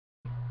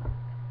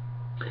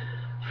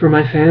For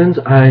my fans,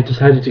 I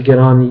decided to get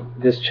on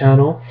this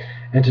channel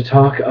and to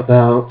talk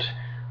about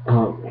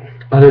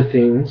other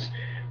things.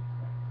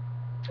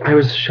 I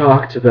was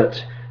shocked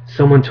that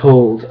someone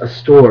told a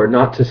store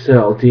not to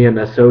sell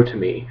DMSO to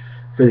me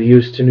for the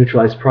use to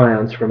neutralize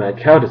prions for mad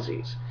cow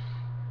disease.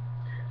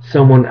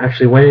 Someone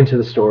actually went into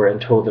the store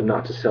and told them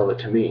not to sell it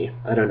to me.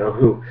 I don't know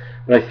who,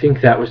 but I think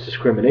that was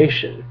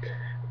discrimination.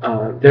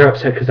 They're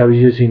upset because I was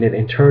using it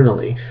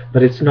internally,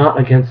 but it's not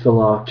against the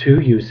law to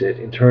use it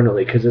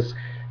internally because it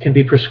can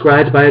be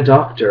prescribed by a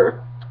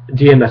doctor.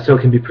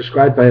 DMSO can be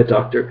prescribed by a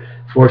doctor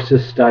for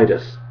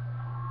cystitis.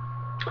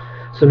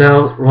 So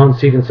now Ron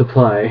Seed and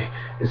Supply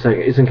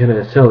isn't going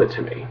to sell it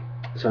to me,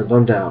 so I'm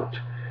bummed out.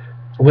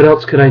 What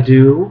else could I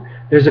do?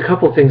 There's a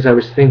couple things I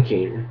was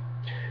thinking.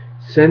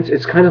 Since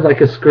it's kind of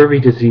like a scurvy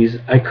disease,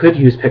 I could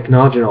use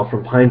Pecnogenol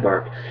from pine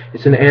bark.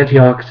 It's an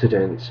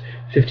antioxidant,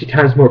 50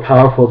 times more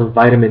powerful than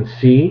vitamin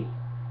C,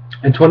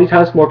 and 20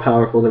 times more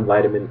powerful than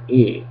vitamin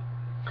E.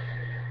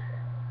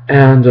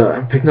 And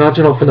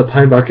Pecnogenol from the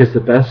pine bark is the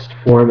best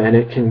form, and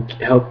it can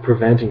help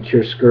prevent and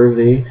cure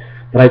scurvy,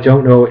 but I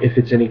don't know if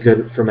it's any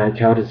good for mad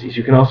cow disease.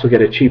 You can also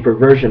get a cheaper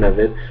version of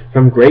it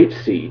from grape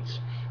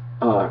seeds,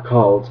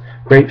 called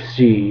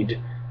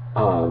grapeseed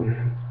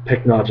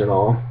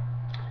Pecnogenol,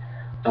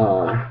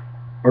 or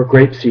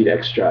grapeseed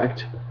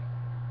extract.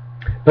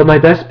 But my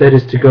best bet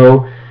is to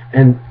go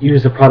and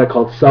use a product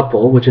called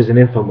Suppel, which is an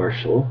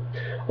infomercial,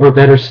 or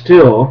better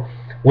still,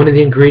 one of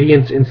the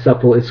ingredients in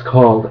Suppel is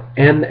called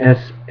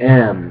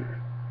MSM.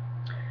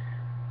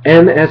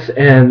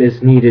 MSM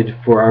is needed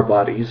for our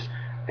bodies,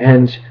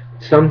 and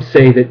some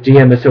say that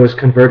DMSO is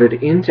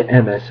converted into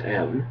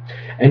MSM,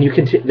 and you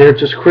can they're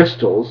just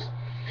crystals.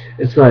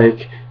 It's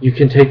like you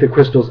can take the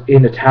crystals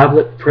in a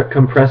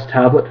compressed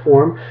tablet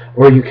form,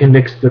 or you can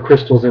mix the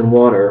crystals in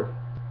water.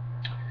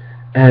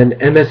 And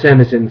MSM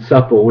is in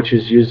Suppel, which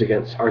is used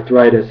against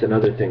arthritis and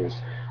other things.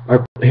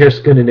 Our hair,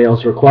 skin, and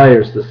nails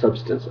requires the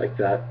substance like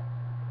that.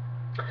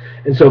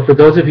 And so for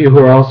those of you who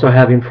are also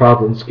having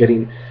problems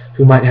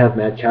who might have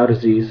mad cow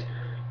disease,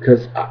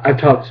 because I've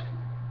talked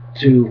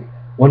to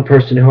one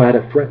person who had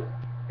a friend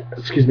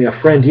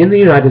in the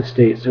United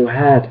States who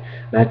had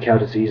mad cow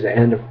disease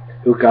and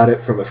who got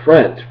it from a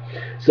friend.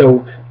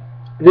 So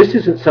this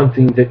isn't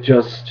something that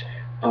just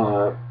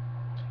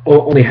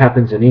only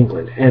happens in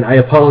England. And I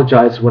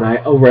apologize when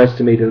I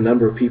overestimated the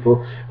number of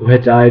people who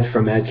had died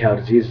from mad cow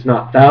disease. It's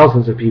not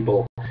thousands of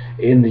people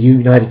in the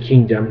United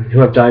Kingdom who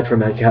have died from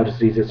mad cow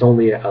disease. It's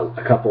only a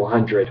couple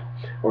hundred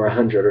or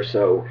 100 or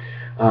so,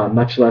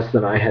 much less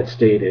than I had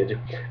stated.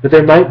 But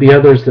there might be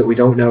others that we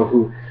don't know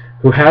who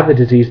have the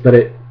disease, but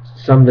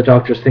some of the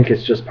doctors think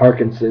it's just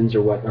Parkinson's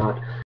or whatnot.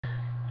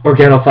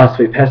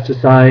 Organophosphate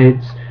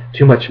pesticides,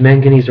 too much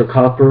manganese or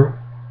copper.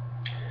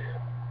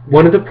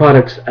 One of the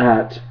products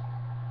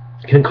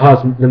can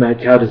cause the mad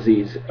cow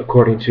disease,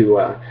 according to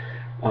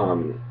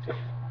the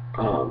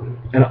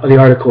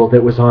article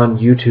that was on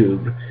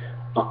YouTube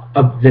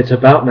that's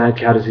about mad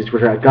cow disease,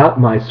 where I got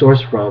my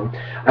source from.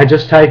 I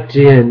just typed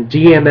in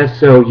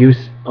DMSO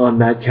use on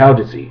mad cow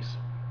disease,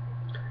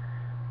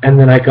 and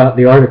then I got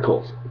the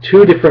articles.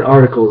 Two different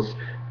articles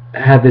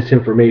had this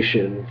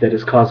information that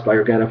is caused by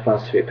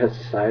organophosphate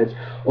pesticides,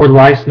 or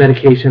lice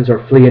medications, or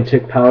flea and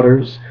tick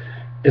powders.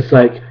 It's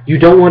like, you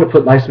don't want to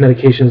put lice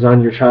medications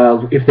on your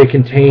child if they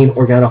contain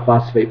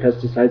organophosphate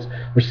pesticides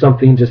or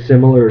something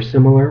dissimilar or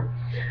similar,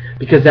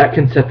 because that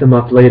can set them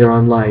up later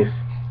on life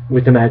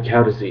with the mad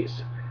cow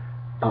disease.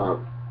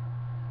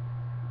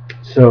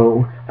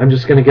 So I'm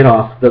just going to get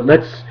off, but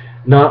let's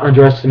not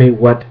underestimate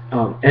what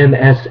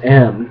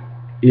MSM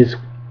is,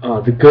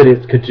 the good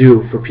it could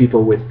do for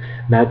people with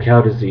mad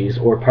cow disease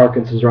or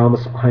Parkinson's or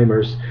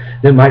Alzheimer's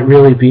that might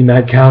really be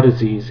mad cow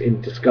disease in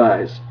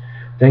disguise.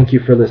 Thank you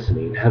for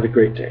listening. Have a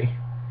great day.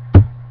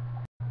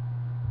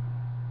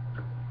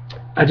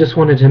 I just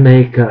wanted to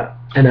make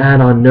an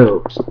add-on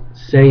note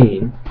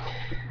saying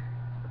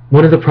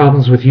one of the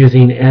problems with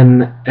using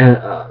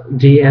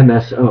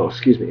DMSO,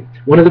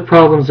 one of the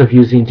problems of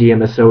using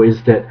DMSO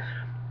is that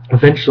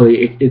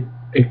eventually it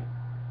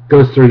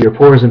goes through your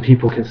pores and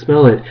people can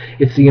smell it.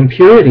 It's the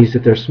impurities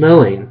that they're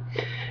smelling.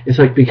 It's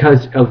like,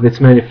 because of its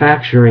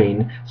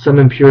manufacturing, some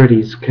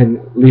impurities can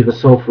leave a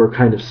sulfur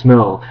kind of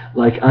smell,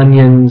 like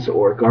onions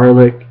or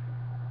garlic.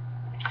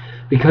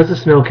 Because the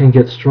smell can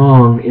get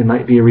strong, it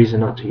might be a reason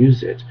not to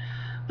use it.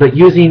 But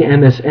using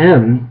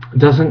MSM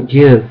doesn't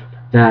give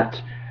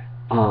that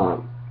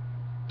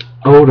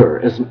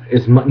odor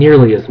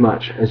nearly as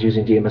much as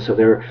using DMSO.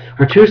 There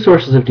are two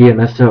sources of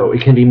DMSO.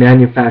 It can be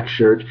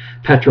manufactured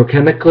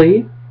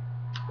petrochemically,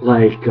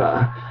 like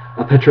a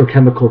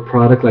petrochemical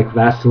product, like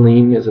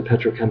Vaseline is a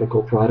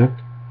petrochemical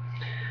product.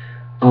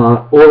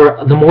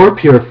 Or the more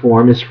pure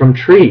form is from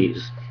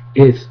trees.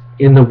 It's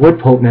in the wood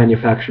pulp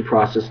manufacture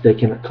process they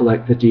can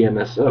collect the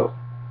DMSO.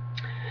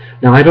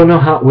 Now I don't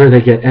know where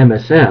they get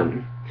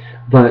MSM,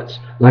 but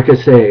like I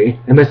say,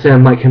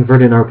 MSM might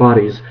convert in our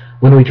bodies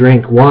when we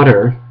drink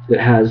water that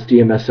has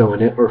DMSO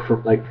in it, or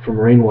from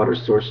rainwater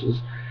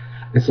sources.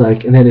 It's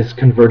like, and then it's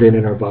converted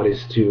in our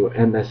bodies to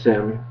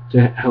MSM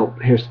to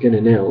help hair, skin,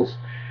 and nails.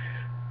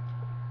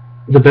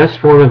 the best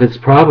form of it's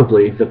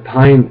probably the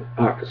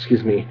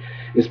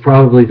is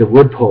probably the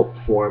wood pulp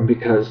form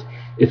because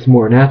it's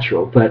more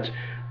natural, but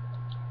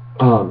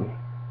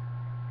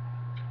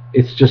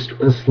it's just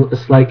a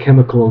slight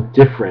chemical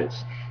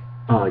difference.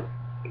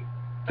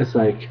 It's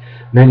like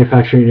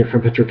manufacturing it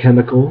from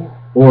petrochemical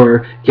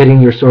or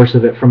getting your source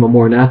of it from a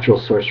more natural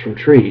source from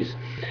trees.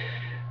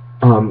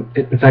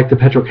 In fact, the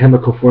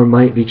petrochemical form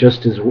might be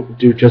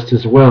do just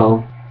as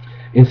well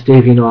in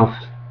staving off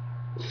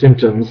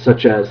symptoms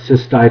such as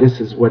cystitis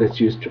is what it's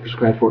used to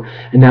prescribe for,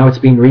 and now it's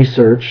being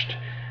researched.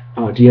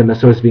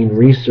 DMSO is being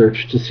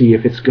researched to see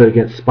if it's good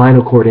against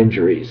spinal cord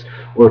injuries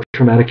or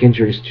traumatic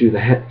injuries to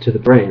the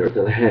brain or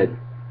to the head.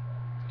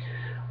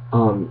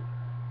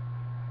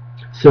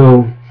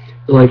 So,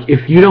 like,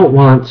 if you don't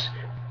want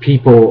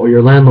people or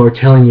your landlord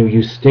telling you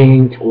you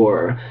stink,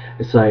 or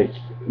it's like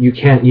you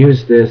can't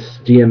use this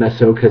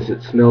DMSO because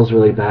it smells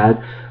really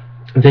bad,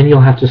 then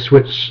you'll have to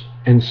switch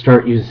and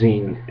start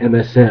using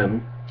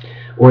MSM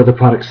or the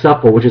product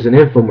Suppel, which is an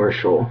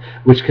infomercial,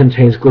 which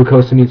contains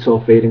glucosamine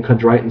sulfate and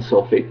chondroitin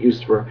sulfate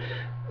used for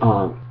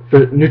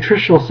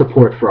nutritional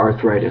support for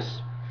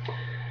arthritis.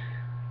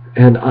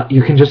 And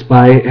you can just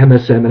buy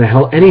MSM,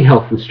 and any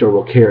health food store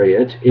will carry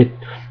it.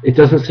 It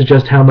doesn't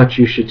suggest how much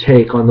you should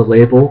take on the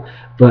label,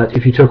 but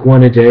if you took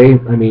one a day,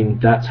 I mean,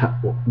 that's how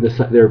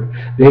they're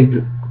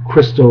big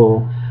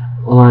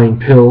crystalline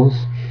pills.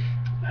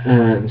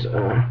 And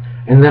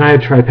then I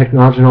would try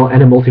Pecnogenol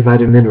and a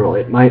multivitamin mineral.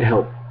 It might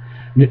help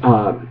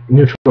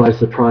neutralize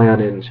the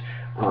Prion and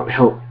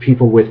help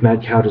people with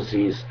mad cow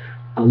disease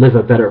live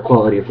a better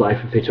quality of life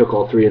if they took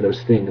all three of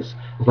those things.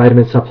 A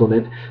vitamin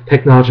supplement,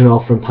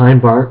 Pecnogenol from pine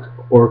bark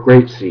or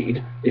grape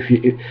seed.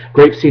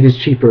 Grape seed is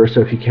cheaper,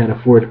 so if you can't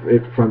afford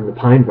it from the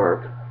pine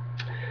bark.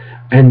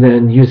 And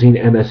then using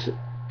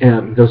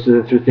MSM. Those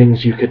are the three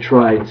things you could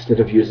try instead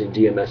of using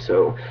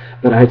DMSO.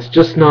 But it's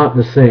just not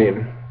the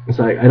same. It's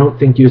like, I don't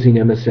think using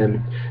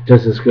MSM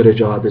does as good a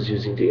job as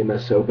using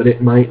DMSO, but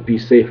it might be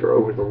safer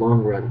over the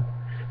long run.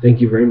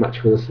 Thank you very much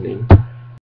for listening.